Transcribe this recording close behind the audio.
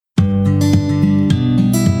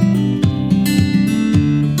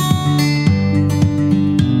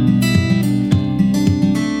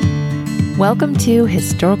Welcome to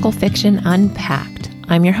Historical Fiction Unpacked.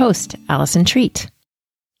 I'm your host, Allison Treat.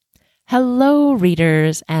 Hello,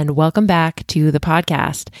 readers, and welcome back to the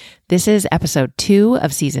podcast. This is episode 2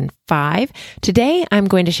 of season 5. Today, I'm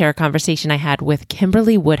going to share a conversation I had with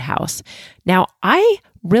Kimberly Woodhouse. Now, I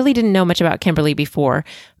really didn't know much about Kimberly before,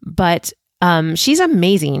 but she's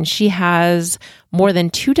amazing. She has more than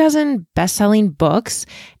 24 best-selling books,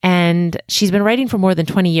 and she's been writing for more than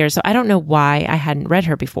 20 years. So I don't know why I hadn't read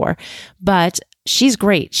her before, but she's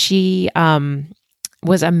great. She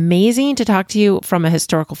was amazing to talk to you from a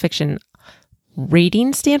historical fiction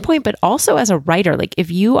reading standpoint, but also as a writer. Like if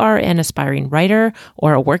you are an aspiring writer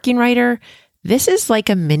or a working writer, this is like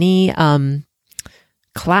a mini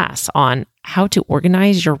class on how to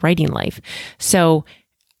organize your writing life. So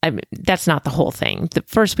that's not the whole thing.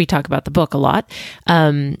 First, we talk about the book a lot.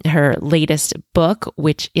 Her latest book,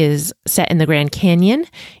 which is set in the Grand Canyon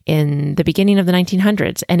in the beginning of the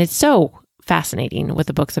 1900s. And it's so fascinating what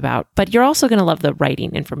the book's about. But you're also going to love the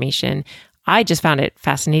writing information. I just found it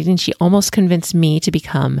fascinating. She almost convinced me to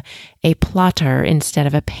become a plotter instead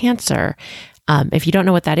of a pantser. If you don't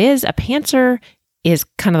know what that is, a pantser is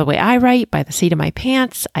kind of the way I write, by the seat of my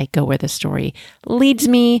pants. I go where the story leads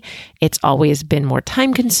me. It's always been more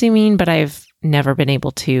time consuming, but I've never been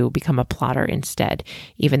able to become a plotter instead,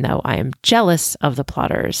 even though I am jealous of the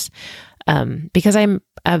plotters, because I'm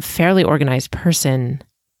a fairly organized person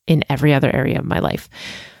in every other area of my life,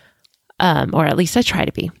 or at least I try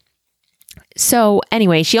to be. So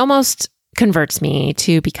anyway, she almost converts me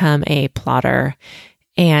to become a plotter,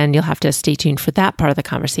 and you'll have to stay tuned for that part of the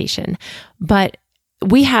conversation. But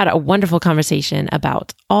we had a wonderful conversation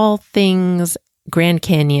about all things Grand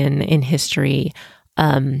Canyon in history,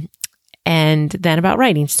 and then about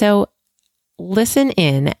writing. So listen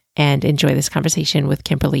in and enjoy this conversation with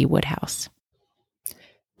Kimberly Woodhouse.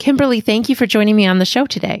 Kimberly, thank you for joining me on the show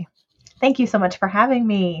today. Thank you so much for having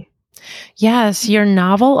me. Yes, your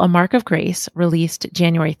novel, A Mark of Grace, released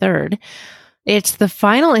January 3rd. It's the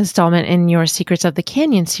final installment in your Secrets of the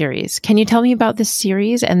Canyon series. Can you tell me about this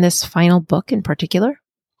series and this final book in particular?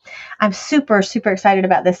 I'm super, super excited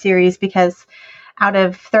about this series because out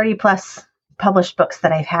of 30 plus published books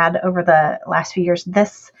that I've had over the last few years,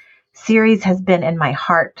 this series has been in my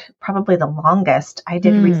heart probably the longest. I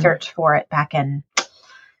did research for it back in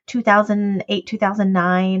 2008,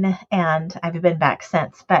 2009, and I've been back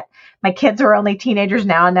since. But my kids are only teenagers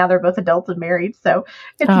now, and now they're both adults and married. So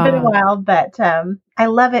it's been a while, but I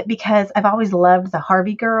love it because I've always loved the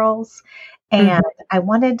Harvey girls, and I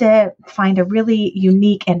wanted to find a really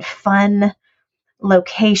unique and fun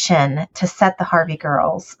location to set the Harvey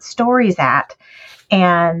girls stories at.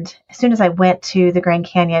 And as soon as I went to the Grand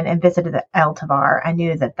Canyon and visited the El Tovar, I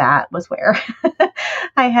knew that that was where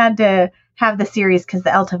I had to have the series, because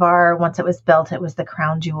the El Tovar, once it was built, it was the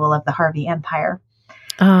crown jewel of the Harvey Empire.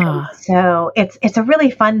 So it's a really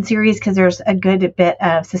fun series because there's a good bit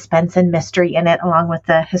of suspense and mystery in it, along with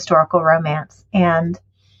the historical romance and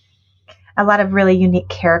a lot of really unique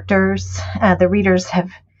characters. The readers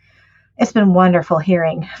it's been wonderful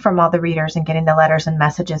hearing from all the readers and getting the letters and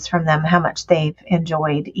messages from them, how much they've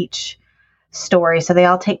enjoyed each story. So they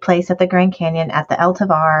all take place at the Grand Canyon at the El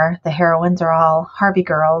Tovar. The heroines are all Harvey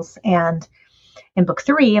girls. And in book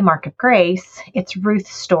 3, A Mark of Grace, it's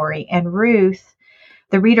Ruth's story. And Ruth,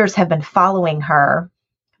 the readers have been following her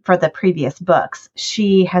for the previous books.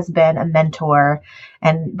 She has been a mentor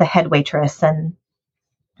and the head waitress, and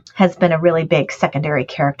has been a really big secondary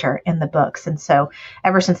character in the books. And so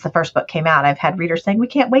ever since the first book came out, I've had readers saying, we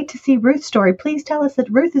can't wait to see Ruth's story. Please tell us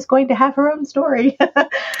that Ruth is going to have her own story.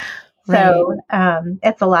 So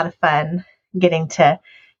it's a lot of fun getting to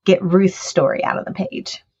get Ruth's story out of the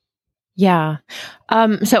page. Yeah.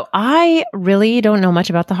 So I really don't know much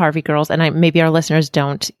about the Harvey girls, and maybe our listeners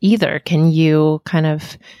don't either. Can you kind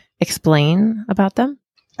of explain about them?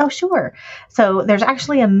 Oh, sure. So there's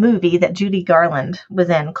actually a movie that Judy Garland was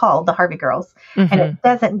in called The Harvey Girls, and it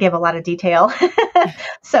doesn't give a lot of detail.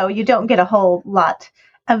 So you don't get a whole lot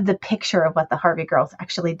of the picture of what the Harvey girls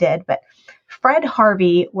actually did. But Fred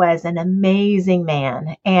Harvey was an amazing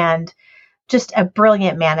man and just a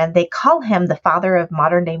brilliant man. And they call him the father of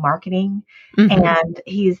modern day marketing. And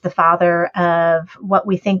he's the father of what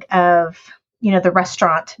we think of, the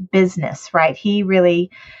restaurant business, right? He really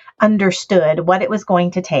understood what it was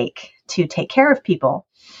going to take care of people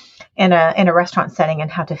in a restaurant setting,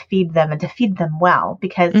 and how to feed them and to feed them well.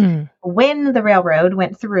 Because when the railroad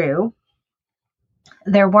went through,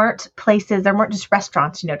 there weren't just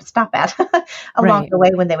restaurants, to stop at along the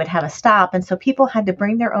way when they would have a stop. And so people had to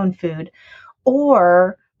bring their own food,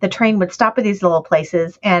 or the train would stop at these little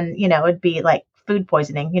places and, it'd be like food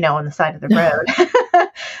poisoning, on the side of the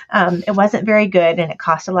road. It wasn't very good and it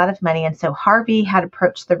cost a lot of money. And so Harvey had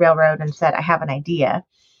approached the railroad and said, I have an idea.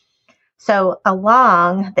 So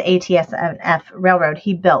along the ATSF Railroad,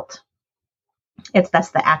 he built,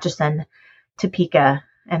 that's the Atchison, Topeka,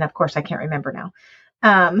 and of course I can't remember now,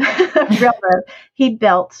 railroad. He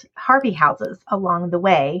built Harvey houses along the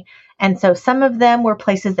way. And so some of them were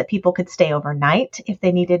places that people could stay overnight if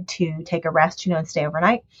they needed to take a rest, and stay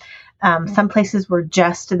overnight. Some places were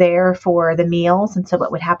just there for the meals. And so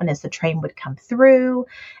what would happen is the train would come through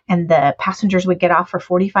and the passengers would get off for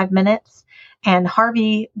 45 minutes. And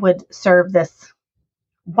Harvey would serve this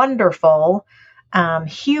wonderful,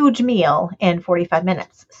 huge meal in 45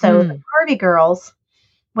 minutes. So the Harvey girls,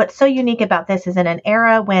 what's so unique about this is in an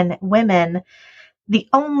era when women, the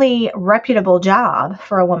only reputable job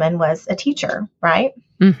for a woman was a teacher, right?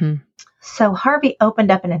 Mm-hmm. So Harvey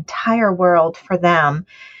opened up an entire world for them.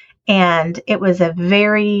 And it was a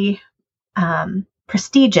very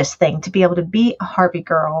prestigious thing to be able to be a Harvey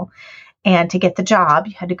girl and to get the job.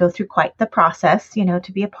 You had to go through quite the process,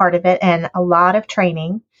 to be a part of it, and a lot of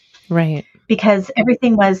training. Right. Because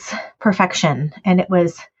everything was perfection and it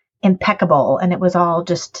was impeccable and it was all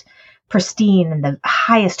just pristine and the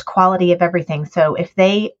highest quality of everything. So if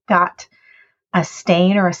they got a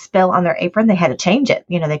stain or a spill on their apron, they had to change it.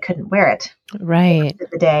 They couldn't wear it. Right.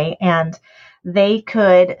 The day. And they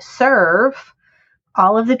could serve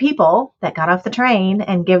all of the people that got off the train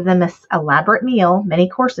and give them this elaborate meal, many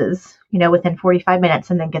courses, within 45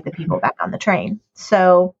 minutes, and then get the people back on the train.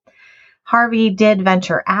 So Harvey did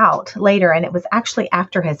venture out later, and it was actually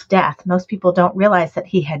after his death. Most people don't realize that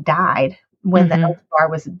he had died when the Bar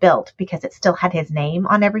was built because it still had his name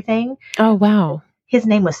on everything. Oh, wow. His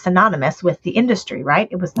name was synonymous with the industry, right?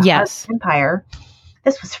 It was the Harvey Empire.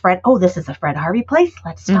 This was Fred. Oh, this is a Fred Harvey place.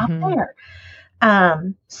 Let's stop there.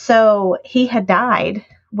 So he had died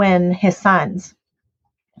when his sons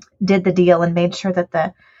did the deal and made sure that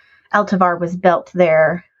the Eltivar was built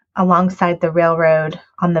there alongside the railroad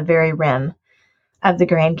on the very rim of the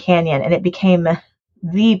Grand Canyon. And it became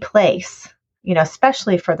the place,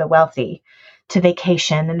 especially for the wealthy, to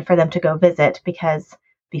vacation and for them to go visit, because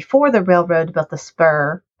before the railroad built the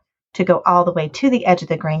spur to go all the way to the edge of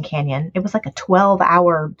the Grand Canyon, it was like a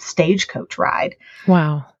 12-hour stagecoach ride.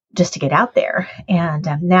 Wow. Just to get out there. And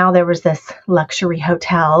now there was this luxury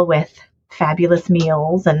hotel with fabulous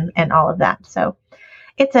meals and all of that. So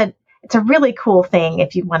it's a really cool thing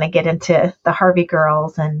if you want to get into the Harvey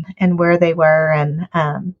girls and where they were.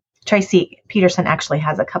 And Tracy Peterson actually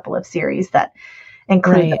has a couple of series that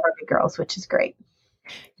include the Harvey girls, which is great.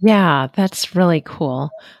 Yeah, that's really cool.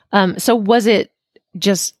 So was it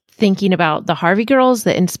just thinking about the Harvey girls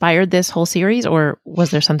that inspired this whole series, or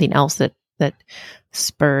was there something else that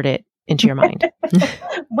spurred it into your mind?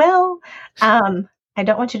 Well, I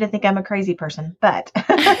don't want you to think I'm a crazy person, but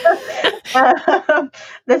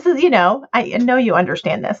this is, I know you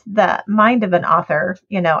understand this, the mind of an author.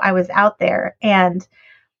 I was out there, and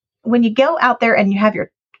when you go out there and you have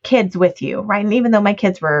your kids with you, right? And even though my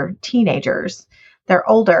kids were teenagers, they're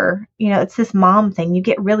older, it's this mom thing. You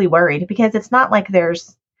get really worried because it's not like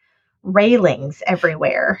there's railings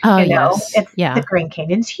everywhere. Oh, It's the Grand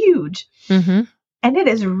Canyon's huge. Mm-hmm. And it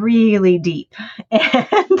is really deep and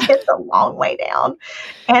it's a long way down.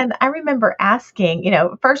 And I remember asking,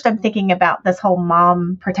 first I'm thinking about this whole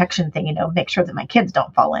mom protection thing, make sure that my kids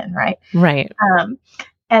don't fall in, right? Right.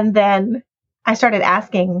 And then I started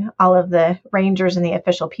asking all of the rangers and the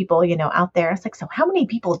official people, out there. I was like, so how many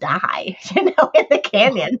people die, in the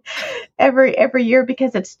canyon every year?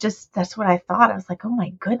 Because it's just, that's what I thought. I was like, oh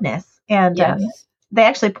my goodness. And they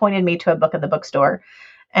actually pointed me to a book in the bookstore.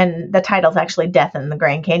 And the title's actually Death in the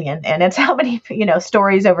Grand Canyon. And it's how many,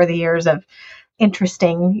 stories over the years of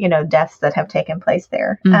interesting, deaths that have taken place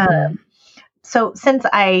there. Mm-hmm. So since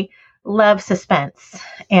I love suspense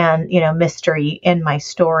and, mystery in my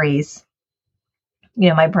stories,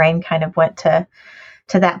 my brain kind of went to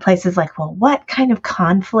that place. Is like, well, what kind of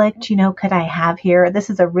conflict, could I have here? This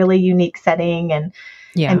is a really unique setting. And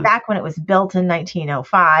back when it was built in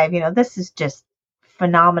 1905, this is just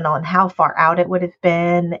phenomenal, and how far out it would have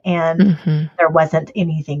been. And there wasn't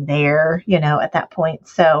anything there, at that point.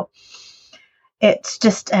 So it's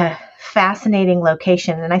just a fascinating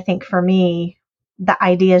location. And I think for me, the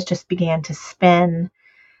ideas just began to spin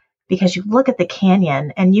because you look at the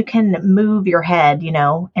canyon and you can move your head,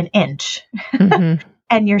 an inch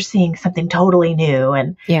and you're seeing something totally new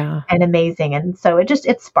and amazing. And so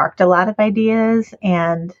it sparked a lot of ideas,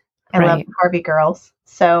 and I love Harvey girls.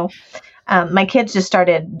 So my kids just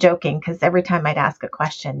started joking because every time I'd ask a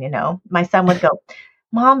question, my son would go,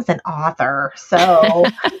 Mom's an author. So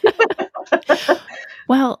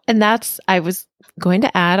Well, and I was going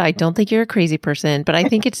to add, I don't think you're a crazy person, but I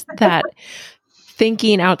think it's that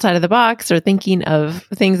thinking outside of the box or thinking of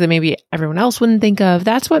things that maybe everyone else wouldn't think of.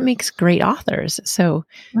 That's what makes great authors. So,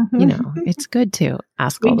 it's good to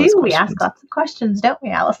ask all those questions. We ask lots of questions, don't we,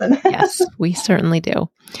 Allison? Yes, we certainly do.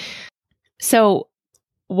 So,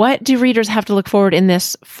 what do readers have to look forward in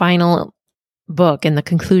this final book and the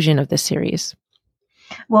conclusion of this series?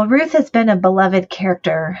 Well, Ruth has been a beloved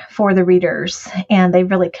character for the readers, and they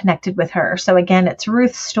really connected with her. So again, it's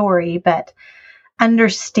Ruth's story, but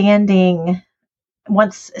understanding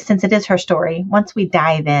since it is her story, once we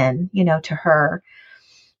dive in, to her,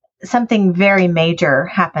 something very major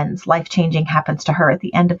happens, life-changing happens to her at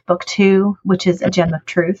the end of book 2, which is A Gem of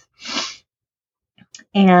Truth.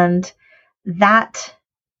 And that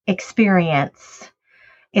experience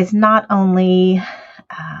is not only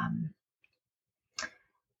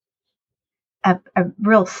a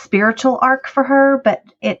real spiritual arc for her, but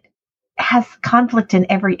it has conflict in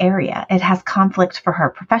every area. It has conflict for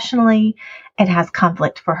her professionally. It has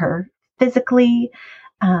conflict for her physically,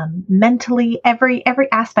 mentally. Every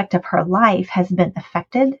aspect of her life has been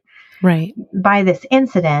affected by this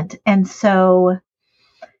incident. And so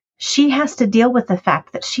she has to deal with the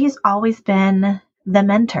fact that she's always been the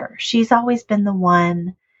mentor. She's always been the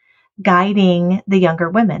one guiding the younger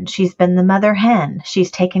women. She's been the mother hen.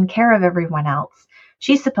 She's taken care of everyone else.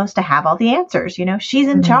 She's supposed to have all the answers. She's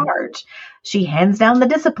in charge. She hands down the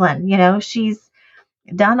discipline. She's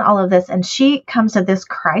done all of this, and she comes to this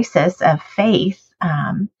crisis of faith.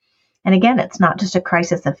 And again, it's not just a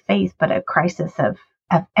crisis of faith, but a crisis of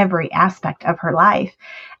every aspect of her life.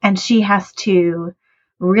 And she has to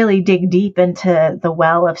really dig deep into the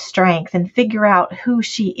well of strength and figure out who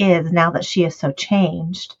she is now that she is so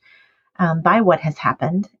changed by what has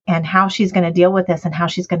happened, and how she's going to deal with this and how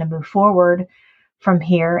she's going to move forward from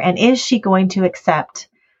here. And is she going to accept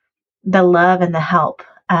the love and the help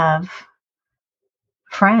of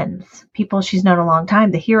friends, people she's known a long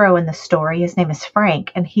time? The hero in the story, his name is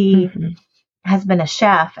Frank, and he has been a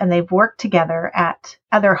chef, and they've worked together at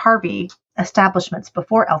other Harvey establishments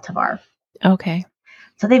before Eltivar. Okay.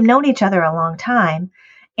 So they've known each other a long time,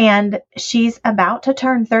 and she's about to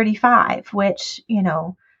turn 35, which,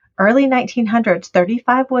 early 1900s,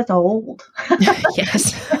 35 was old.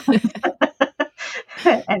 Yes.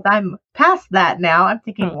 As I'm past that now, I'm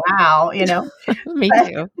thinking, wow, Me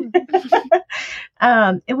too.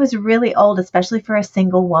 It was really old, especially for a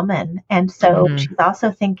single woman. And so she's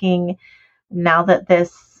also thinking, now that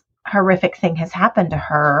this horrific thing has happened to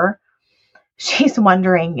her, she's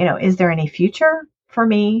wondering, is there any future for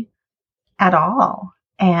me at all?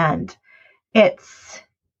 And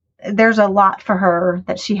there's a lot for her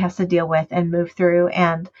that she has to deal with and move through.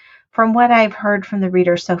 And from what I've heard from the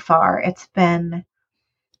readers so far, it's been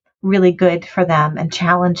really good for them and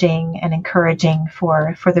challenging and encouraging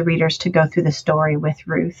for the readers to go through the story with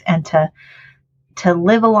Ruth and to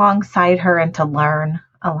live alongside her and to learn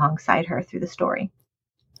alongside her through the story.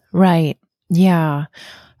 Right. Yeah.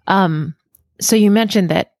 So you mentioned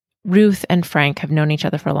that Ruth and Frank have known each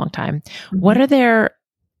other for a long time. What are their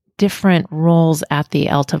different roles at the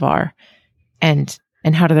Eltivar, and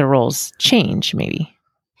how do their roles change maybe?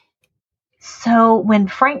 So when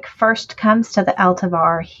Frank first comes to the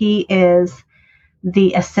Eltivar, he is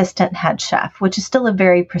the assistant head chef, which is still a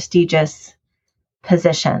very prestigious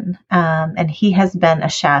position. And he has been a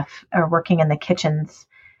chef or working in the kitchens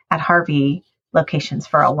at Harvey locations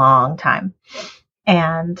for a long time.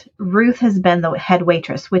 And Ruth has been the head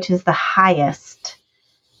waitress, which is the highest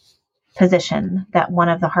position that one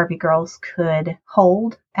of the Harvey girls could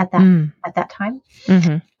hold at that time.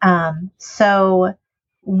 So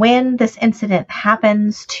when this incident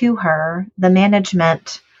happens to her, the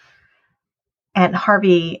management at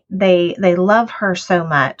Harvey, they love her so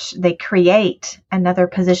much, they create another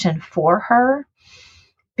position for her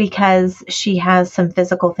because she has some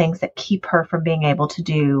physical things that keep her from being able to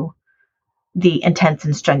do the intense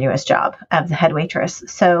and strenuous job of the head waitress.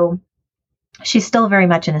 So she's still very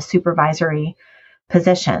much in a supervisory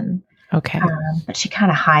position. Okay. But she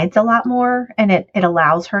kind of hides a lot more, and it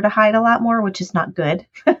allows her to hide a lot more, which is not good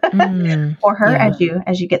for her as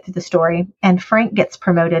you get through the story. And Frank gets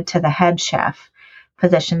promoted to the head chef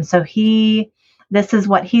position. So this is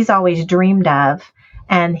what he's always dreamed of.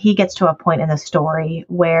 And he gets to a point in the story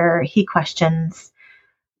where he questions,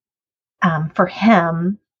 for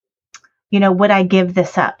him, would I give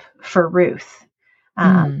this up for Ruth?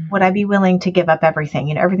 Would I be willing to give up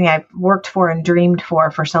everything? Everything I've worked for and dreamed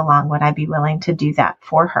for so long, would I be willing to do that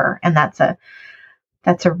for her? And that's a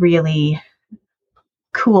really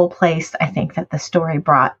cool place, I think, that the story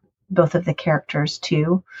brought both of the characters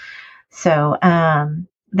to. So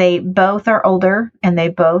they both are older, and they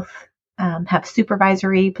both have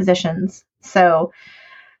supervisory positions. So,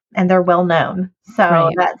 and they're well known. So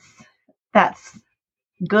Right. that's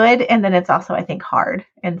good. And then it's also, I think, hard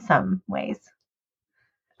in some ways.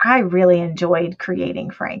 I really enjoyed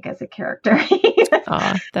creating Frank as a character.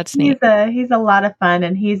 Aw, that's neat. He's a lot of fun,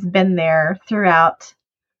 and he's been there throughout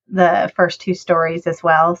the first two stories as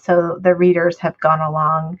well. So the readers have gone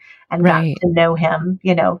along and gotten Right. to know him,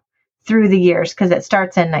 through the years, because it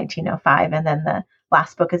starts in 1905 and then the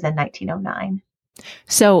last book is in 1909.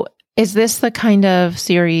 So is this the kind of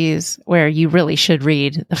series where you really should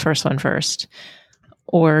read the first one first?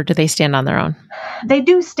 Or do they stand on their own? They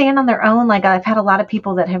do stand on their own. Like, I've had a lot of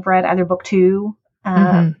people that have read either book 2,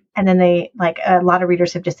 and then they, like, a lot of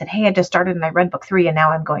readers have just said, hey, I just started and I read book 3 and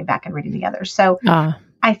now I'm going back and reading the others. So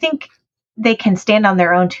I think they can stand on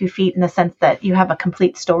their own 2 feet in the sense that you have a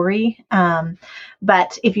complete story.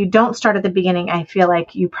 But if you don't start at the beginning, I feel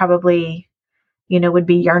like you probably, would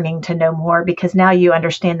be yearning to know more, because now you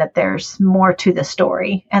understand that there's more to the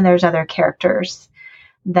story and there's other characters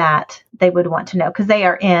that they would want to know, because they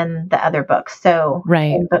are in the other books. So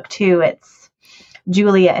in book 2, it's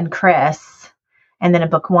Julia and Chris. And then in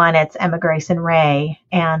book 1, it's Emma, Grace, and Ray.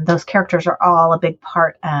 And those characters are all a big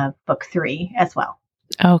part of book 3 as well.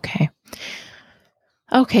 Okay.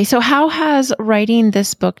 So how has writing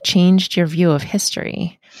this book changed your view of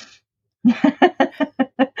history?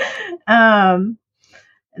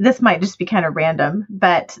 This might just be kind of random,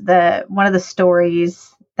 but one of the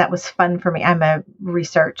stories that was fun for me, I'm a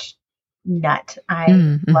research nut.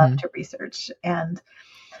 I love to research and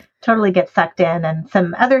totally get sucked in. And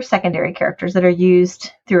some other secondary characters that are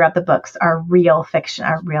used throughout the books are real fiction,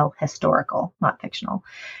 are real historical, not fictional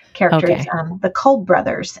characters, the Kolb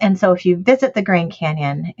brothers. And so if you visit the Grand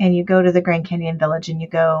Canyon and you go to the Grand Canyon Village and you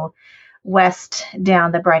go west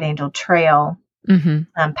down the Bright Angel Trail,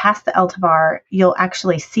 past the El Tovar, you'll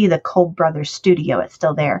actually see the Kolb brothers studio. It's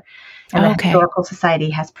still there. And the Historical Society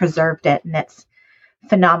has preserved it, and it's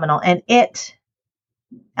phenomenal. And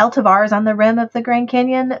El Tovar is on the rim of the Grand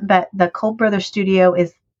Canyon, but the Kolb brothers studio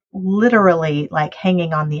is literally like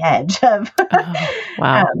hanging on the edge of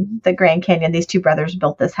the Grand Canyon. These two brothers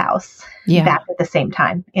built this house back at the same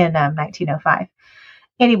time in 1905.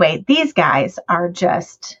 Anyway, these guys are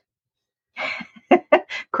just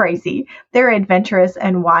crazy. They're adventurous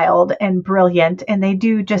and wild and brilliant, and they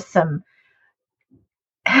do just some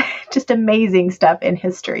just amazing stuff in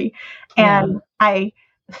history. And I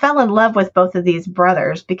fell in love with both of these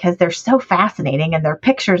brothers because they're so fascinating, and their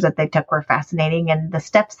pictures that they took were fascinating, and the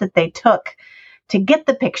steps that they took to get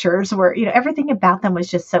the pictures were, everything about them was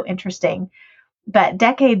just so interesting. But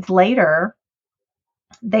decades later,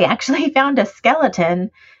 they actually found a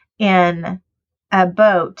skeleton in a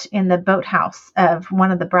boat in the boathouse of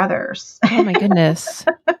one of the brothers. Oh my goodness.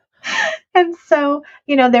 And so,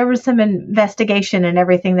 there was some investigation and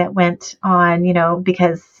everything that went on,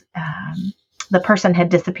 because the person had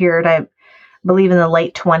disappeared, I believe in the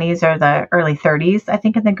late 20s or the early 30s, I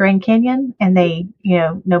think, in the Grand Canyon. And they,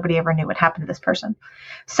 nobody ever knew what happened to this person.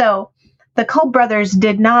 So the Kolb brothers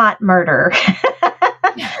did not murder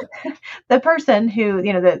the person who,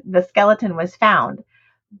 the skeleton was found.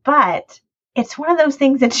 But it's one of those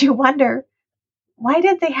things that you wonder, why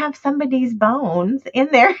did they have somebody's bones in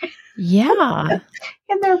there? Yeah.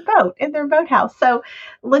 in their boathouse. So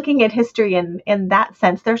looking at history in that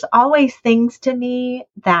sense, there's always things to me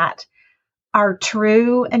that are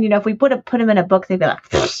true. And, if we put them in a book, they'd be like,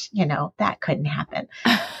 that couldn't happen.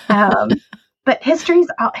 But history's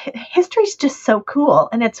just so cool.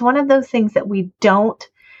 And it's one of those things that we don't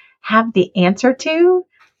have the answer to.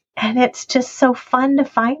 And it's just so fun to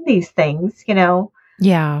find these things,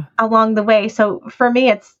 along the way. So for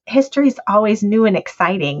me, history's always new and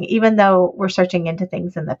exciting. Even though we're searching into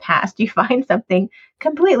things in the past, you find something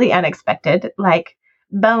completely unexpected, like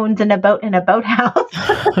bones in a boathouse.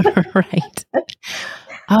 Right.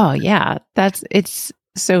 Oh yeah. It's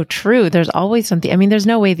so true. There's always something. I mean, there's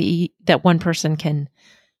no way that one person can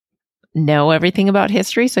know everything about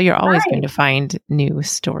history. So you're always going to find new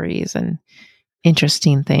stories and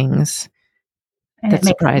interesting things and that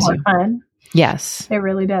surprise you. Fun. Yes. It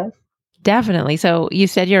really does. Definitely. So you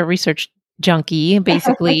said you're a research junkie,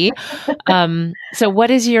 basically. So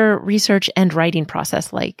what is your research and writing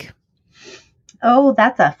process like? Oh,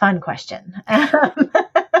 that's a fun question.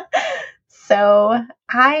 So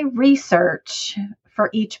I research for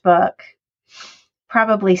each book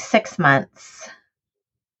probably 6 months,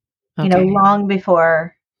 long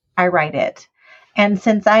before I write it. And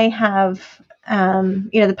since I have,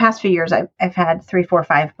 the past few years, I've had 3, 4,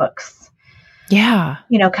 5 books Yeah.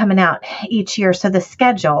 Coming out each year. So the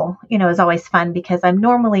schedule, is always fun because I'm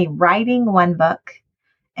normally writing one book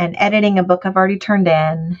and editing a book I've already turned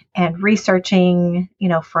in and researching,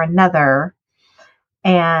 for another,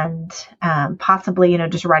 and possibly,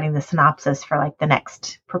 just writing the synopsis for like the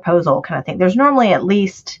next proposal kind of thing. There's normally at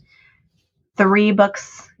least 3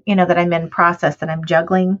 books, that I'm in process that I'm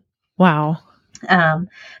juggling. Wow.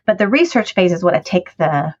 But the research phase is what I take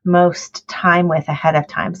the most time with ahead of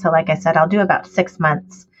time. So like I said, I'll do about 6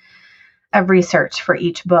 months of research for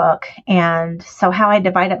each book. And so how I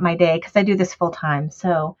divide up my day, because I do this full time.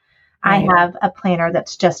 So Right. I have a planner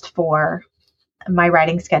that's just for my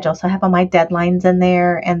writing schedule. So I have all my deadlines in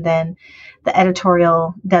there, and then the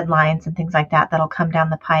editorial deadlines and things like that that'll come down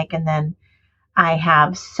the pike. And then I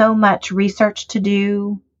have so much research to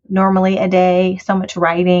do normally a day, so much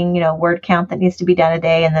writing, word count that needs to be done a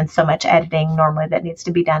day, and then so much editing normally that needs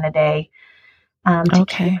to be done a day to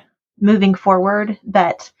keep moving forward.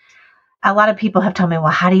 But a lot of people have told me, well,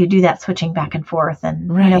 how do you do that switching back and forth? And,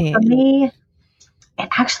 for me, it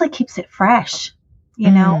actually keeps it fresh,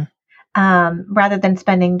 rather than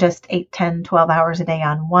spending just 8, 10, 12 hours a day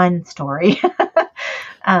on one story.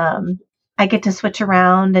 I get to switch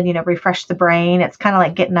around and, refresh the brain. It's kind of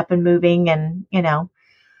like getting up and moving and,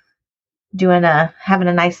 having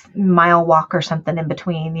a nice mile walk or something in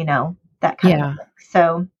between, that kind of thing.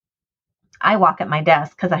 So I walk at my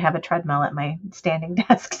desk because I have a treadmill at my standing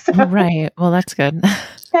desk. So Right. Well, that's good.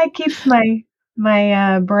 that keeps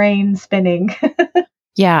my brain spinning.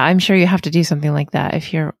 Yeah, I'm sure you have to do something like that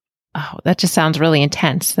if you're. Oh, that just sounds really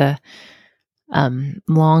intense. The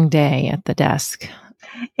long day at the desk.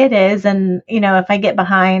 It is, and if I get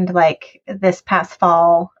behind, like this past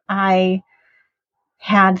fall, I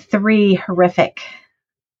had 3 horrific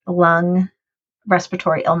lung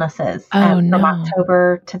respiratory illnesses from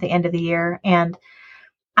October to the end of the year. And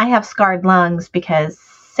I have scarred lungs because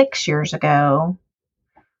 6 years ago,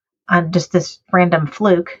 on just this random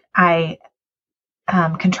fluke, I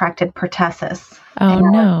contracted pertussis. Oh,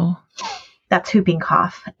 no. That's whooping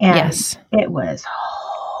cough. And yes. It was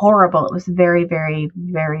horrible. It was very, very,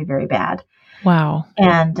 very, very bad. Wow.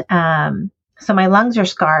 And so my lungs are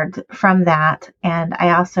scarred from that. And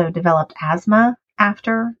I also developed asthma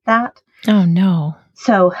after that. Oh, no.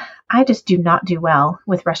 So I just do not do well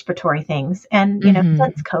with respiratory things. And,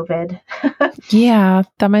 since COVID. Yeah,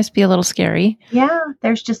 that must be a little scary. Yeah,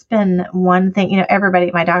 there's just been one thing,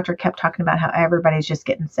 everybody, my doctor kept talking about how everybody's just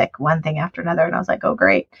getting sick, one thing after another. And I was like, oh,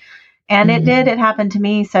 great. And it happened to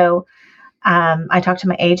me. So I talked to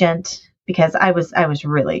my agent because I was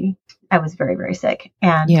very, very sick.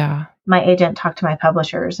 And my agent talked to my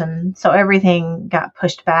publishers. And so everything got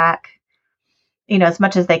pushed back, as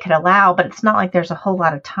much as they could allow, but it's not like there's a whole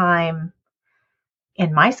lot of time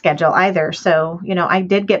in my schedule either. So, I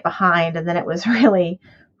did get behind, and then it was really,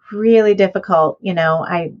 really difficult.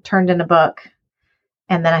 I turned in a book,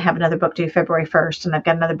 and then I have another book due February 1st, and I've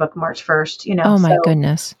got another book March 1st, Oh my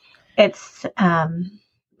goodness. It's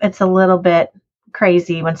a little bit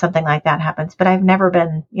crazy when something like that happens, but I've never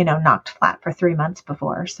been, knocked flat for 3 months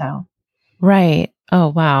before. So. Right. Oh,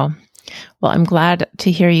 wow. Well, I'm glad to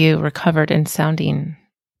hear you recovered and sounding,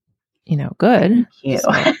 good. Thank you. So.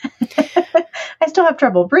 I still have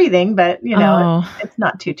trouble breathing, but it's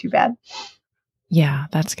not too bad. Yeah,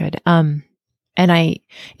 that's good.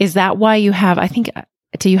 Is that why you have, I think,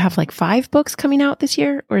 do you have like 5 books coming out this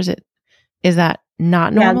year, or is that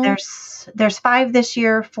not normal? Yeah, there's 5 this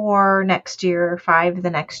year, 4 next year, 5 the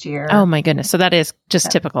next year. Oh my goodness. So that is just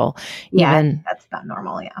typical. Yeah, that's not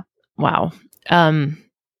normal. Yeah. Wow.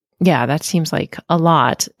 Yeah, that seems like a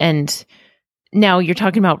lot. And now you're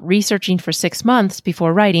talking about researching for 6 months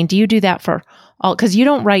before writing. Do you do that for all? Because you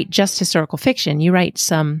don't write just historical fiction. You write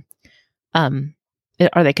some, are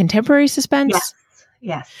they contemporary suspense?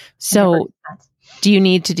 Yes. So do you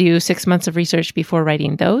need to do 6 months of research before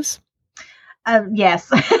writing those?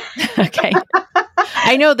 Yes. Okay.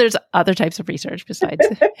 I know there's other types of research besides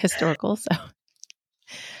historical. So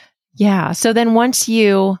yeah. So then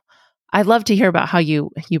I'd love to hear about how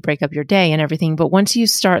you break up your day and everything, but once you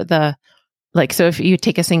start so if you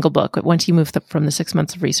take a single book, once you move from the 6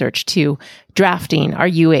 months of research to drafting, are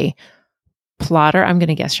you a plotter? I'm going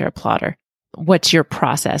to guess you're a plotter. What's your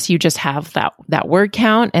process? You just have that word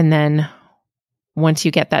count, and then once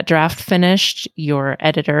you get that draft finished, your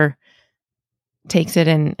editor takes it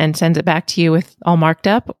and sends it back to you with all marked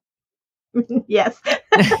up? Yes.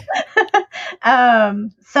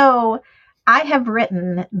 So I have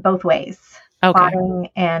written both ways, plotting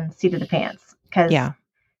and seat of the pants, because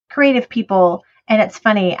creative people, and it's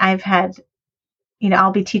funny, I've had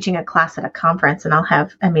I'll be teaching a class at a conference and I'll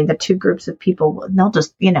have, the two groups of people, and they'll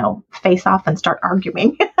just, face off and start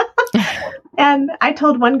arguing. And I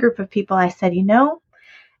told one group of people, I said,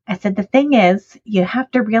 the thing is, you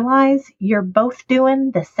have to realize you're both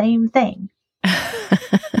doing the same thing.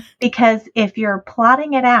 Because if you're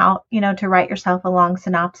plotting it out, to write yourself a long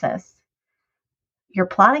synopsis, you're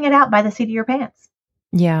plotting it out by the seat of your pants.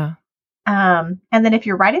 Yeah. And then if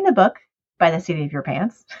you're writing the book by the seat of your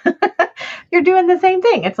pants, you're doing the same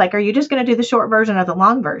thing. It's like, are you just going to do the short version or the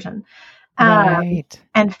long version? Right.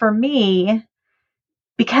 And for me,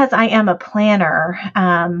 because I am a planner,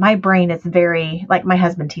 my brain is very, like my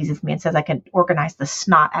husband teases me and says I can organize the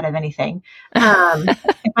snot out of anything.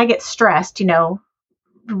 If I get stressed,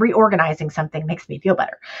 reorganizing something makes me feel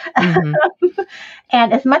better. Mm-hmm.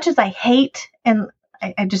 And as much as I hate, and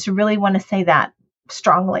I just really want to say that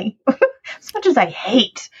strongly, as much as I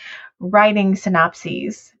hate writing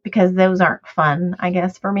synopses, because those aren't fun, I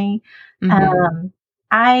guess, for me,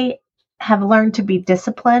 I have learned to be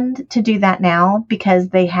disciplined to do that now because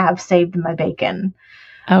they have saved my bacon.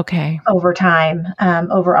 Okay. Over time,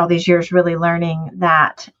 over all these years, really learning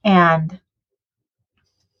that. And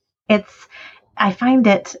I find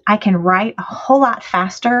I can write a whole lot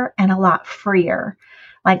faster and a lot freer.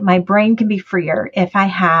 Like my brain can be freer if I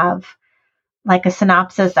have like a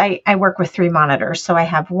synopsis. I work with 3 monitors. So I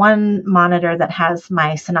have one monitor that has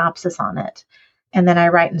my synopsis on it. And then I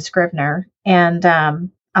write in Scrivener, and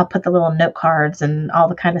I'll put the little note cards and all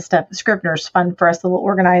the kind of stuff. Scrivener's fun for us little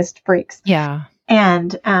organized freaks. Yeah.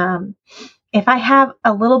 And if I have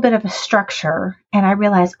a little bit of a structure and I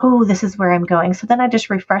realize, oh, this is where I'm going. So then I just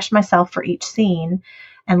refresh myself for each scene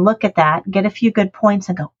and look at that, get a few good points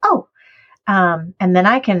and go, oh, and then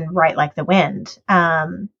I can write like the wind.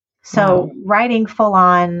 So writing full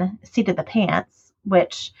on seat of the pants,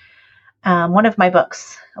 which one of my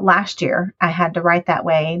books last year, I had to write that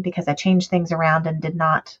way because I changed things around and did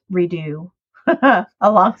not redo a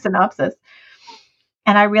long synopsis.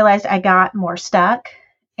 And I realized I got more stuck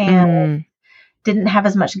and didn't have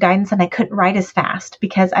as much guidance, and I couldn't write as fast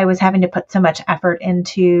because I was having to put so much effort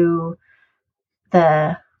into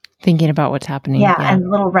the thinking about what's happening. Yeah. And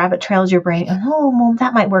little rabbit trails your brain. Oh, well,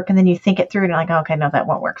 that might work. And then you think it through and you're like, okay, no, that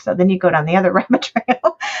won't work. So then you go down the other rabbit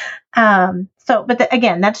trail.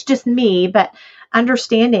 Again, that's just me, but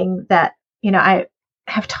understanding that, I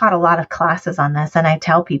have taught a lot of classes on this, and I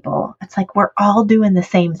tell people, it's like, we're all doing the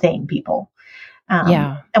same thing, people.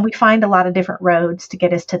 And we find a lot of different roads to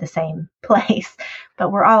get us to the same place,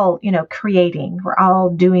 but we're all, creating, we're all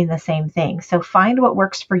doing the same thing. So find what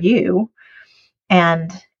works for you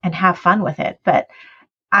and have fun with it. But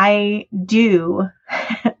I do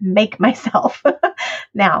make myself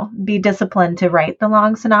now be disciplined to write the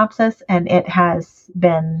long synopsis. And it has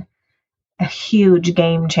been a huge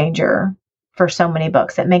game changer for so many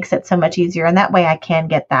books. It makes it so much easier. And that way I can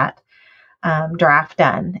get that draft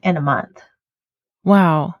done in a month.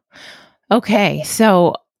 Wow. Okay.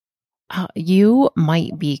 So you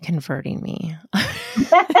might be converting me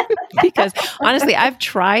because honestly, I've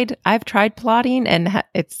tried plotting and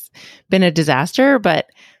it's been a disaster, but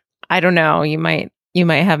I don't know. You might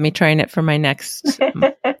have me trying it for my next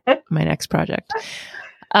project.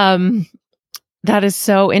 That is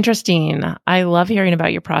so interesting. I love hearing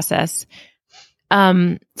about your process.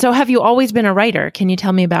 So have you always been a writer? Can you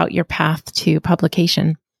tell me about your path to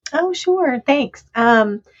publication? Oh, sure. Thanks.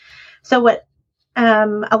 So what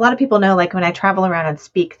a lot of people know, like when I travel around and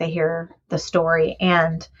speak, they hear the story,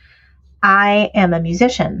 and I am a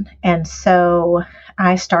musician. And so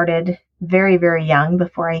I started very, very young,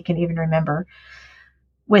 before I can even remember,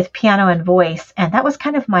 with piano and voice. And that was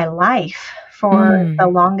kind of my life for the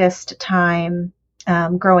longest time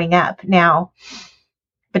growing up. Now,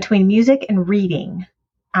 between music and reading,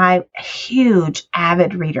 I'm a huge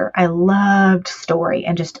avid reader. I loved story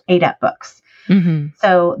and just ate up books. Mm-hmm.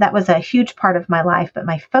 So that was a huge part of my life, but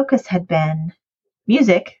my focus had been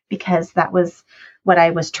music because that was what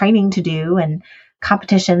I was training to do, and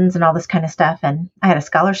competitions and all this kind of stuff. And I had a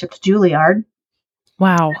scholarship to Juilliard.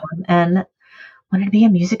 Wow. And wanted to be a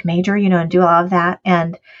music major, and do all of that.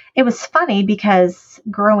 And it was funny because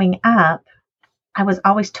growing up, I was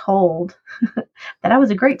always told that I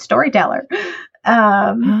was a great storyteller.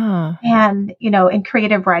 And, in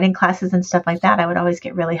creative writing classes and stuff like that, I would always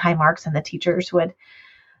get really high marks, and the teachers would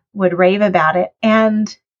rave about it.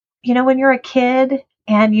 And, when you're a kid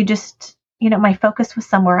and you just, my focus was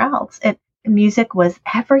somewhere else. Music was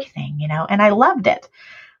everything, and I loved it.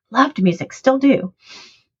 Loved music, still do.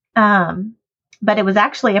 But it was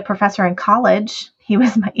actually a professor in college. He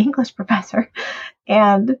was my English professor,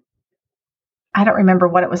 and I don't remember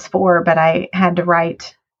what it was for, but I had to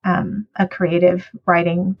write a creative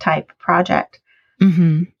writing type project.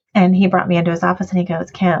 Mm-hmm. And he brought me into his office and he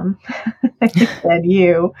goes, Kim, he said,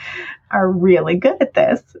 you are really good at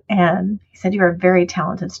this. And he said, you're a very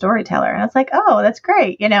talented storyteller. And I was like, oh, that's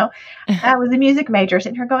great. I was a music major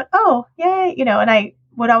sitting here going, oh, yay. And I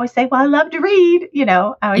would always say, well, I love to read.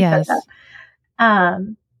 I always said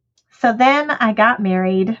that. So then I got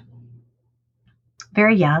married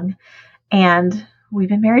very young, and we've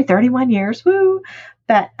been married 31 years. Woo!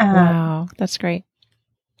 But wow, that's great.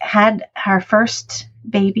 Had our first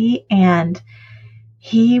baby, and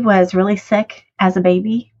he was really sick as a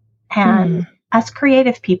baby. And us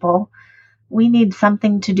creative people, we need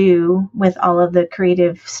something to do with all of the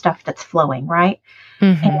creative stuff that's flowing, right?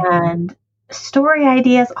 And story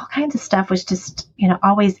ideas, all kinds of stuff was just,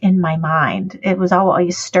 always in my mind. It was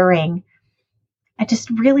always stirring. I just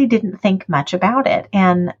really didn't think much about it.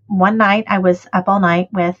 And one night I was up all night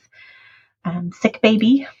with sick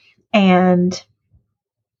baby, and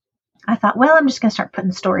I thought, well, I'm just going to start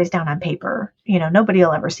putting stories down on paper. Nobody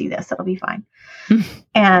will ever see this. It'll be fine.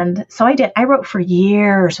 And so I did. I wrote for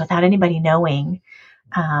years without anybody knowing.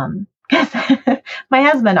 My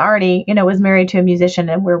husband already, was married to a musician,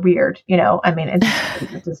 and we're weird.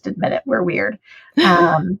 Just admit it. We're weird.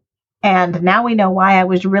 And now we know why I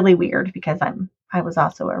was really weird, because I was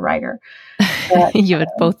also a writer. But, you had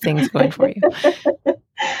both things going for you.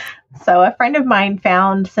 So a friend of mine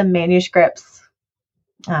found some manuscripts,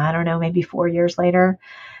 I don't know, maybe 4 years later.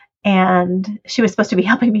 And she was supposed to be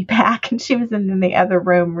helping me pack, and she was in the other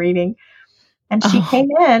room reading. And she came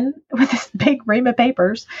in with this big ream of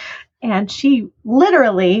papers, and she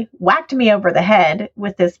literally whacked me over the head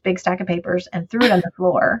with this big stack of papers and threw it on the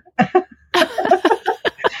floor.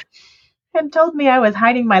 And told me I was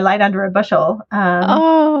hiding my light under a bushel.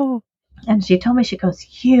 And she told me, she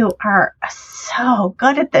goes, you are so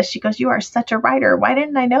good at this. She goes, you are such a writer. Why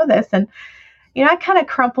didn't I know this? And, I kind of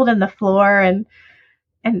crumpled in the floor and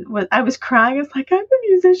I was crying. I was like, I'm a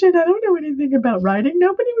musician. I don't know anything about writing.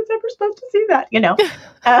 Nobody was ever supposed to see that,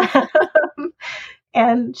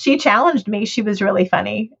 And she challenged me. She was really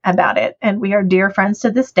funny about it. And we are dear friends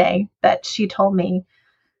to this day. But she told me,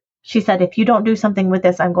 she said, if you don't do something with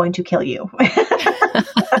this, I'm going to kill you.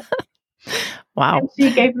 Wow. And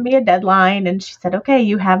she gave me a deadline, and she said, okay,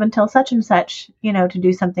 you have until such and such, to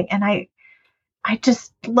do something. And I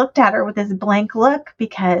just looked at her with this blank look,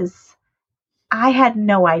 because I had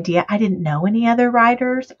no idea. I didn't know any other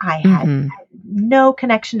writers. I had no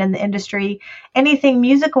connection in the industry, anything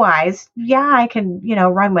music wise. Yeah, I can,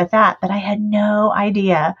 run with that, but I had no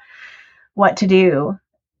idea what to do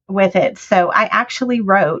with it. So I actually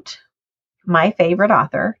wrote my favorite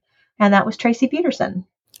author, and that was Tracy Peterson.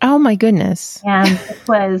 Oh my goodness. And it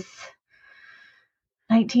was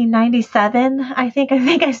 1997. I think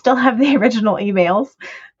I still have the original emails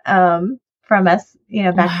from us,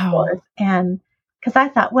 back and forth. And because I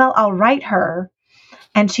thought, well, I'll write her,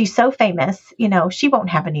 and she's so famous, she won't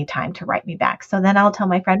have any time to write me back. So then I'll tell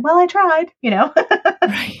my friend, well, I tried,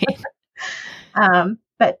 Right.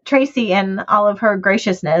 But Tracy, and all of her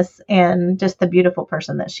graciousness and just the beautiful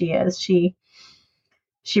person that she is, she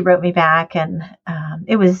wrote me back, and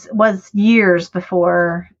it was years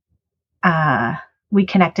before we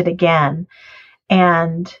connected again.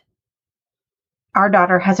 And our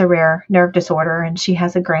daughter has a rare nerve disorder, and she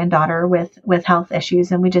has a granddaughter with health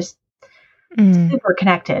issues, and we just super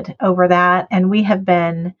connected over that. And we have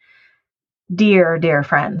been dear, dear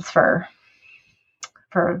friends for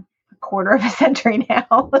a quarter of a century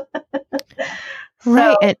now.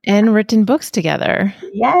 Right. And written books together.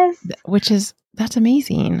 Yes. That's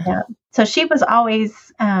amazing. Yeah. So she was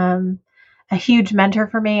always a huge mentor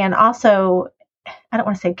for me. And also, I don't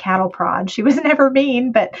want to say cattle prod. She was never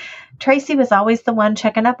mean, but Tracy was always the one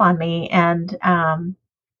checking up on me. And,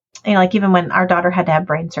 like even when our daughter had to have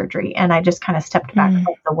brain surgery, and I just kind of stepped back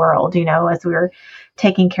from the world, as we were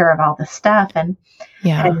taking care of all this stuff. And,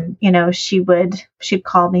 she'd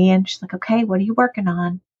call me, and she's like, okay, what are you working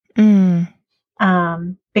on?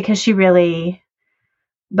 Because she really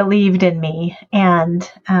believed in me and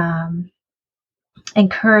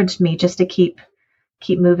encouraged me just to keep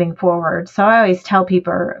moving forward. So I always tell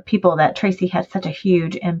people that Tracy had such a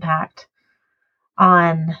huge impact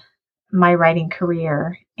on my writing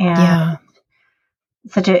career, and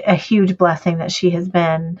such a huge blessing that she has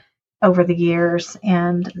been over the years.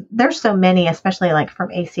 And there's so many, especially like from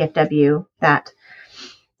ACFW, that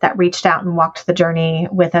reached out and walked the journey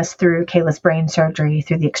with us through Kayla's brain surgery,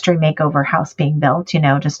 through the Extreme Makeover house being built,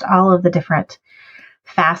 just all of the different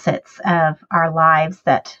facets of our lives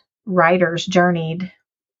that writers journeyed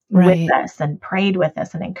with us and prayed with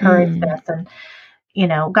us and encouraged us. And,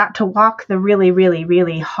 got to walk the really, really,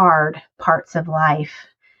 really hard parts of life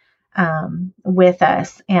with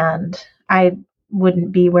us. And I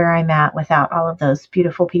wouldn't be where I'm at without all of those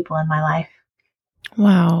beautiful people in my life.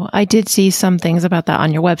 Wow. I did see some things about that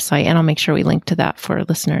on your website, and I'll make sure we link to that for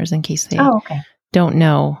listeners in case they don't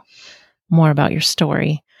know more about your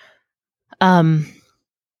story.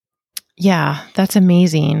 Yeah, that's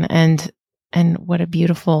amazing. And what a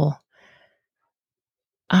beautiful,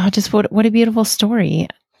 what a beautiful story.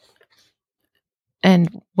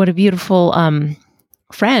 And what a beautiful,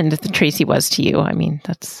 friend that Tracy was to you. I mean,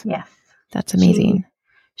 that's amazing.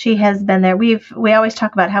 She has been there. We always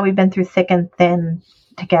talk about how we've been through thick and thin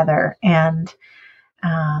together, and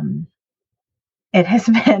it has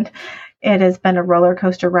been a roller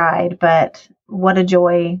coaster ride, but what a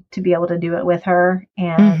joy to be able to do it with her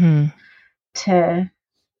and to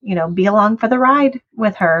be along for the ride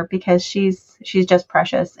with her, because she's just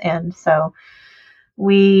precious. And so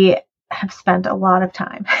we have spent a lot of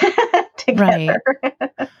time together.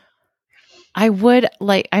 Right.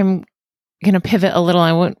 I'm going to pivot a little.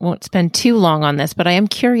 I won't spend too long on this, but I am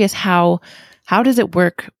curious, how does it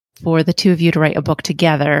work for the two of you to write a book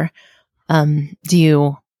together? Do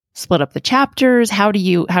you split up the chapters? How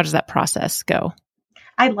does that process go?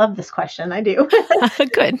 I love this question. I do.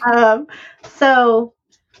 Good. So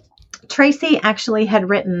Tracy actually had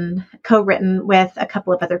co-written with a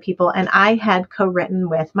couple of other people, and I had co-written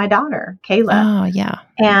with my daughter, Kayla. Oh, yeah.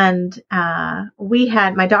 And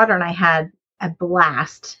my daughter and I had a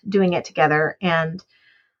blast doing it together. And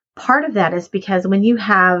part of that is because when you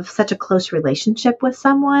have such a close relationship with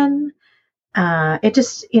someone, it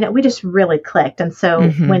just, we just really clicked. And so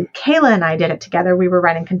when Kayla and I did it together, we were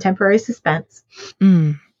writing contemporary suspense.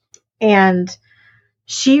 And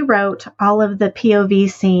she wrote all of the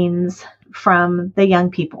POV scenes from the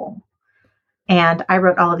young people. And I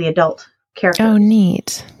wrote all of the adult characters. Oh,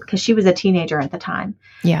 neat. Because she was a teenager at the time.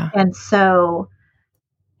 Yeah.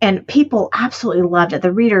 And people absolutely loved it.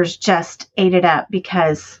 The readers just ate it up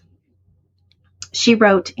because she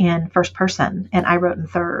wrote in first person and I wrote in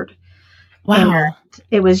third. Wow. And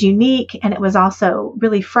it was unique, and it was also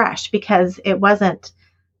really fresh because it wasn't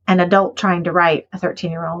an adult trying to write a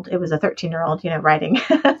 13-year-old. It was a 13-year-old, writing a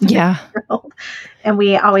 13-year-old. And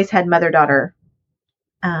we always had mother-daughter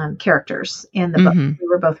characters in the book. We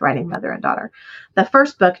were both writing mother and daughter. The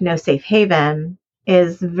first book, No Safe Haven,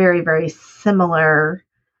 is very, very similar.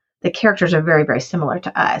 The characters are very, very similar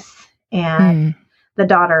to us. And the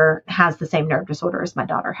daughter has the same nerve disorder as my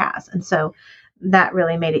daughter has. And so that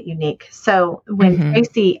really made it unique. So when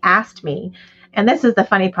Tracy asked me, and this is the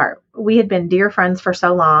funny part, we had been dear friends for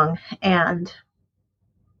so long, and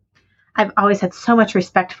I've always had so much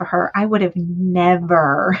respect for her. I would have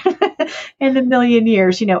never in a million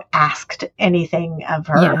years, asked anything of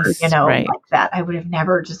her, right. like that. I would have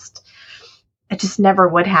never it just never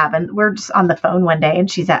would have. And we're just on the phone one day, and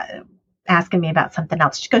she's asking me about something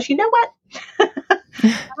else. She goes, "You know what?"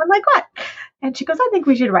 I'm like, "What?" And she goes, "I think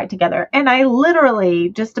we should write together." And I literally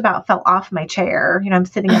just about fell off my chair. I'm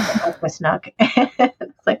sitting at the Nook, and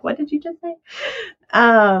it's like, "What did you just say?"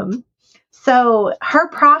 So her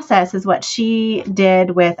process is what she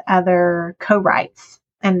did with other co-writes,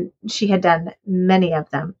 and she had done many of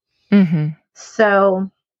them. So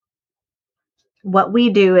what we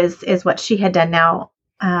do is what she had done now.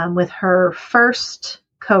 With her first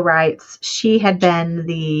co-writes, she had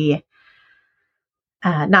been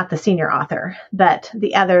not the senior author, but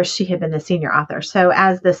the others, she had been the senior author. So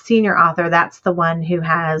as the senior author, that's the one who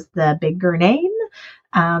has the bigger name,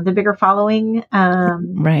 the bigger following,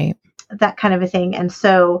 right, that kind of a thing. And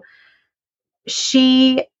so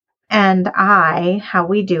she and I, how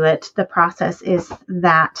we do it, the process is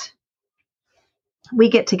that we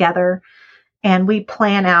get together and we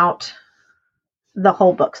plan out the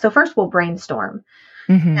whole book. So first we'll brainstorm.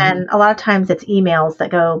 And a lot of times it's emails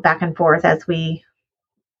that go back and forth as we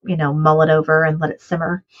mull it over and let it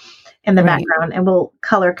simmer in the background, and we'll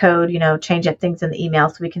color code, change up things in the email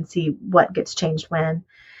so we can see what gets changed when.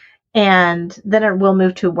 And then we'll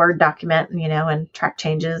move to a Word document, and track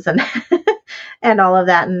changes and, and all of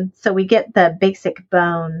that. And so we get the basic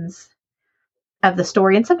bones of the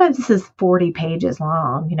story. And sometimes this is 40 pages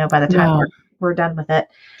long, by the time we're done with it.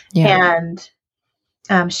 Yeah.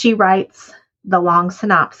 And she writes the long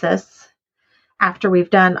synopsis after we've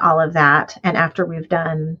done all of that, and after we've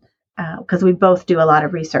done, because we both do a lot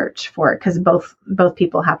of research for it, because both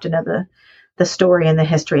people have to know the story and the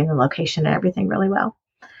history and the location and everything really well.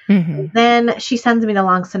 Then she sends me the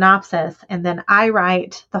long synopsis, and then I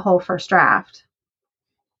write the whole first draft.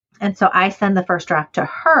 And so I send the first draft to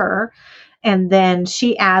her, And then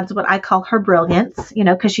she adds what I call her brilliance,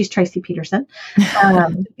 because she's Tracy Peterson.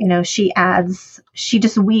 She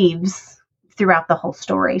just weaves throughout the whole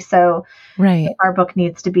story. So right. if our book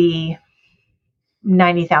needs to be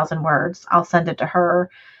 90,000 words, I'll send it to her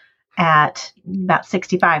at about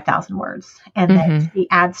 65,000 words. And then she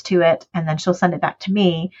adds to it, and then she'll send it back to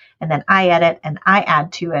me, and then I edit and I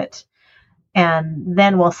add to it. And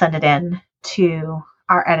then we'll send it in to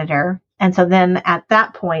our editor. And so then at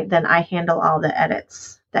that point, then I handle all the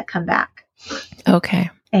edits that come back.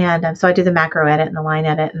 Okay. And so I do the macro edit and the line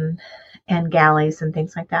edit and galleys and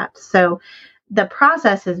things like that. So the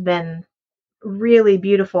process has been really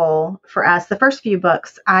beautiful for us. The first few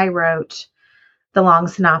books, I wrote the long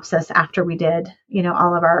synopsis after we did,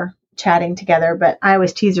 all of our chatting together. But I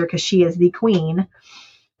always tease her because she is the queen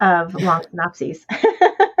of long synopses.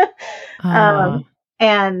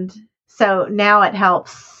 And so now it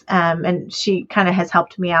helps. And she kind of has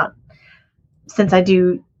helped me out since I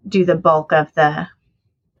do the bulk of the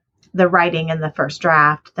writing in the first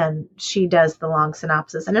draft. Then she does the long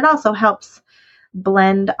synopsis, and it also helps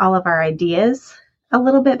blend all of our ideas a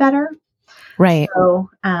little bit better. Right. So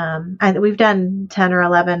we've done 10 or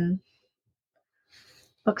 11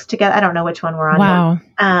 books together. I don't know which one we're on. Wow.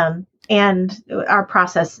 Now. And our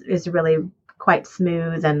process is really quite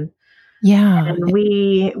smooth, and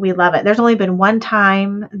we love it. There's only been one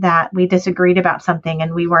time that we disagreed about something,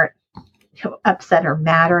 and we weren't upset or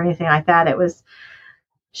mad or anything like that.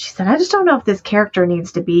 She said, I just don't know if this character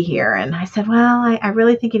needs to be here. And I said, well, I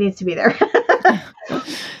really think he needs to be there.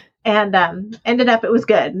 And ended up, it was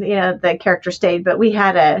good. The character stayed, but we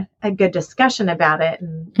had a good discussion about it.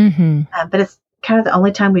 And but it's kind of the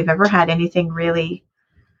only time we've ever had anything really,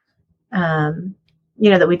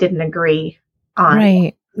 that we didn't agree on.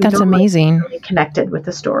 Right. That's amazing. Really connected with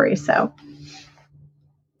the story. So,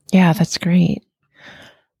 yeah, that's great.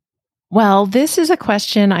 Well, this is a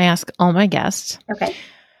question I ask all my guests. Okay.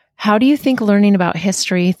 How do you think learning about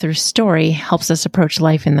history through story helps us approach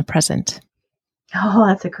life in the present? Oh,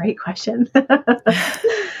 that's a great question.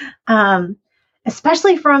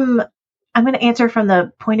 Especially I'm going to answer from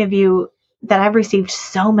the point of view that I've received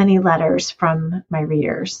so many letters from my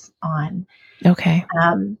readers on. Okay.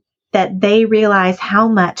 That they realize how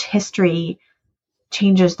much history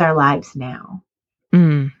changes their lives now.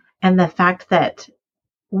 Mm. And the fact that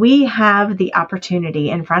we have the opportunity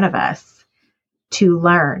in front of us to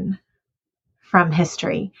learn from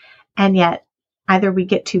history. And yet either we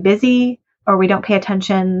get too busy or we don't pay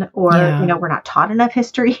attention or, we're not taught enough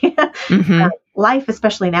history. Life,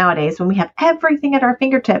 especially nowadays, when we have everything at our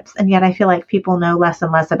fingertips. And yet I feel like people know less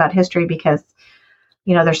and less about history because,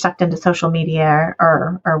 they're sucked into social media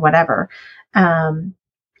or whatever. And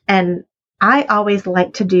I always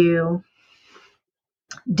like to do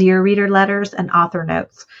Dear Reader letters and author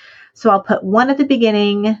notes. So I'll put one at the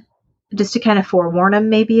beginning just to kind of forewarn them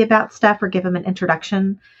maybe about stuff or give them an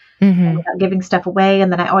introduction without giving stuff away.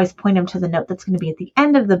 And then I always point them to the note that's going to be at the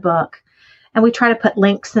end of the book. And we try to put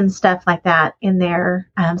links and stuff like that in there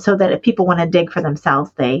so that if people want to dig for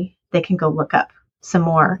themselves, they can go look up some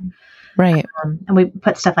more. Right. And we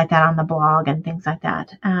put stuff like that on the blog and things like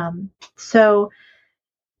that. So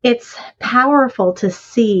it's powerful to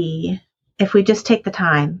see, if we just take the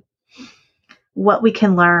time, what we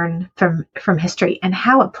can learn from history and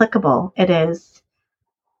how applicable it is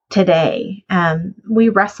today. We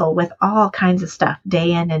wrestle with all kinds of stuff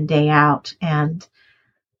day in and day out. And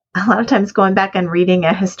a lot of times going back and reading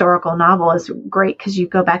a historical novel is great because you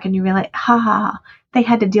go back and you realize, they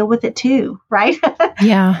had to deal with it too, right?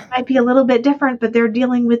 Yeah. It might be a little bit different, but they're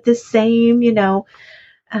dealing with this same,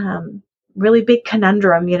 really big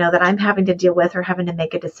conundrum, that I'm having to deal with or having to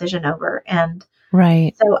make a decision over. And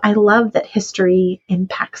right. So I love that history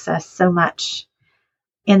impacts us so much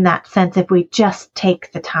in that sense, if we just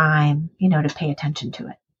take the time, to pay attention to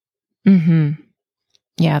it. Mm-hmm.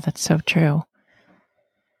 Yeah, that's so true.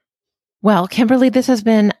 Well, Kimberly, this has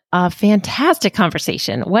been a fantastic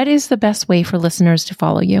conversation. What is the best way for listeners to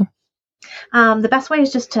follow you? The best way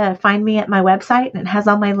is just to find me at my website, and it has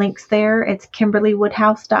all my links there. It's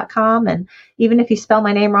KimberlyWoodhouse.com. And even if you spell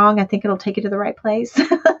my name wrong, I think it'll take you to the right place.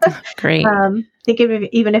 Great.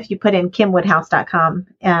 Even if you put in KimWoodhouse.com,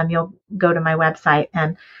 you'll go to my website.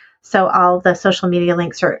 And so all the social media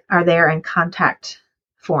links are there, and contact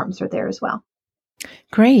forms are there as well.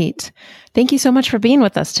 Great. Thank you so much for being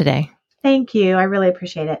with us today. Thank you. I really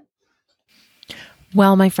appreciate it.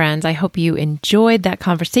 Well, my friends, I hope you enjoyed that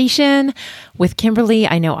conversation with Kimberly.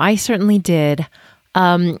 I know I certainly did.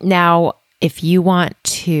 Now, If you want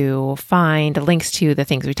to find links to the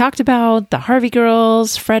things we talked about, the Harvey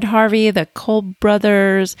girls, Fred Harvey, the Cole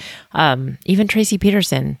brothers, even Tracy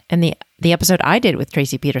Peterson, and the episode I did with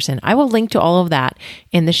Tracy Peterson, I will link to all of that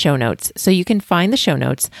in the show notes. So you can find the show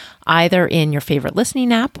notes either in your favorite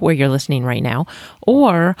listening app where you're listening right now,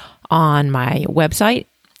 or on my website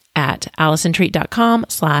at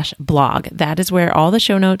AllisonTreat.com/blog. That is where all the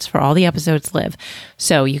show notes for all the episodes live.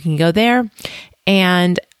 So you can go there.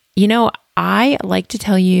 And, I like to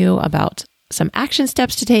tell you about some action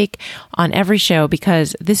steps to take on every show,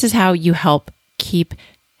 because this is how you help keep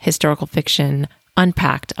historical fiction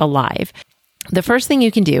unpacked alive. The first thing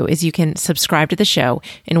you can do is you can subscribe to the show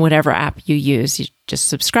in whatever app you use. You just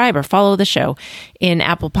subscribe or follow the show. In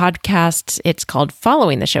Apple Podcasts, it's called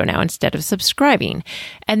following the show now instead of subscribing.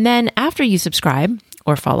 And then after you subscribe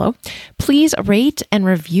or follow, please rate and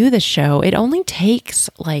review the show. It only takes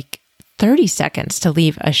 30 seconds to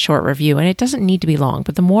leave a short review, and it doesn't need to be long.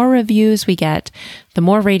 But the more reviews we get, the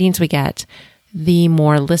more ratings we get, the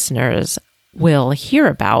more listeners will hear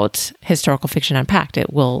about Historical Fiction Unpacked.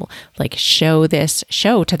 It will show this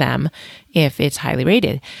show to them if it's highly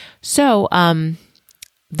rated. So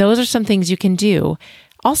those are some things you can do.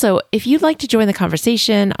 Also, if you'd like to join the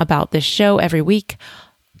conversation about this show every week,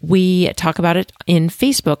 we talk about it in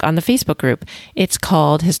Facebook, on the Facebook group. It's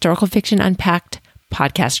called Historical Fiction Unpacked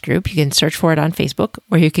Podcast Group. You can search for it on Facebook,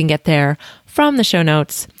 or you can get there from the show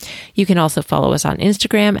notes. You can also follow us on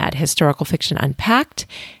Instagram at Historical Fiction Unpacked.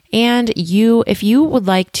 And if you would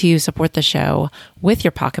like to support the show with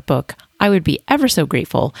your pocketbook, I would be ever so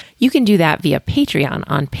grateful. You can do that via Patreon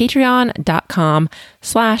on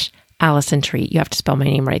patreon.com/AllisonTreat. You have to spell my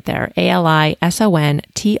name right there.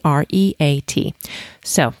 ALISONTREAT.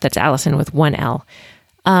 So that's Allison with one L.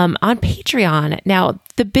 On Patreon. Now,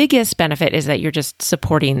 the biggest benefit is that you're just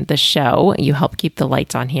supporting the show. You help keep the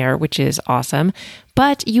lights on here, which is awesome.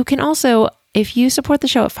 But you can also, if you support the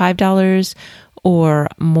show at $5 or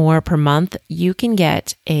more per month, you can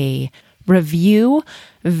get a review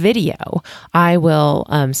video. I will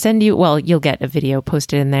send you, you'll get a video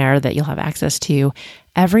posted in there that you'll have access to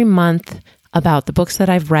every month about the books that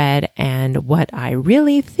I've read and what I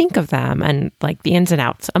really think of them, and the ins and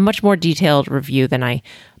outs, a much more detailed review than I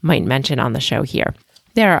might mention on the show here.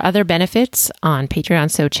 There are other benefits on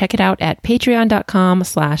Patreon, so check it out at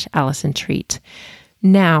patreon.com/AllisonTreat.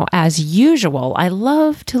 Now, as usual, I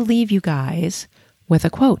love to leave you guys with a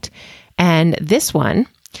quote. And this one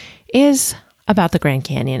is about the Grand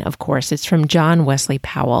Canyon, of course. It's from John Wesley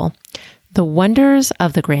Powell. "The wonders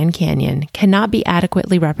of the Grand Canyon cannot be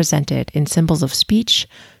adequately represented in symbols of speech,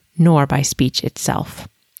 nor by speech itself."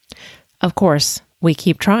 Of course, we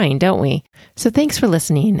keep trying, don't we? So thanks for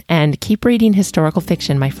listening, and keep reading historical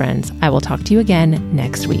fiction, my friends. I will talk to you again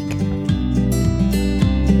next week.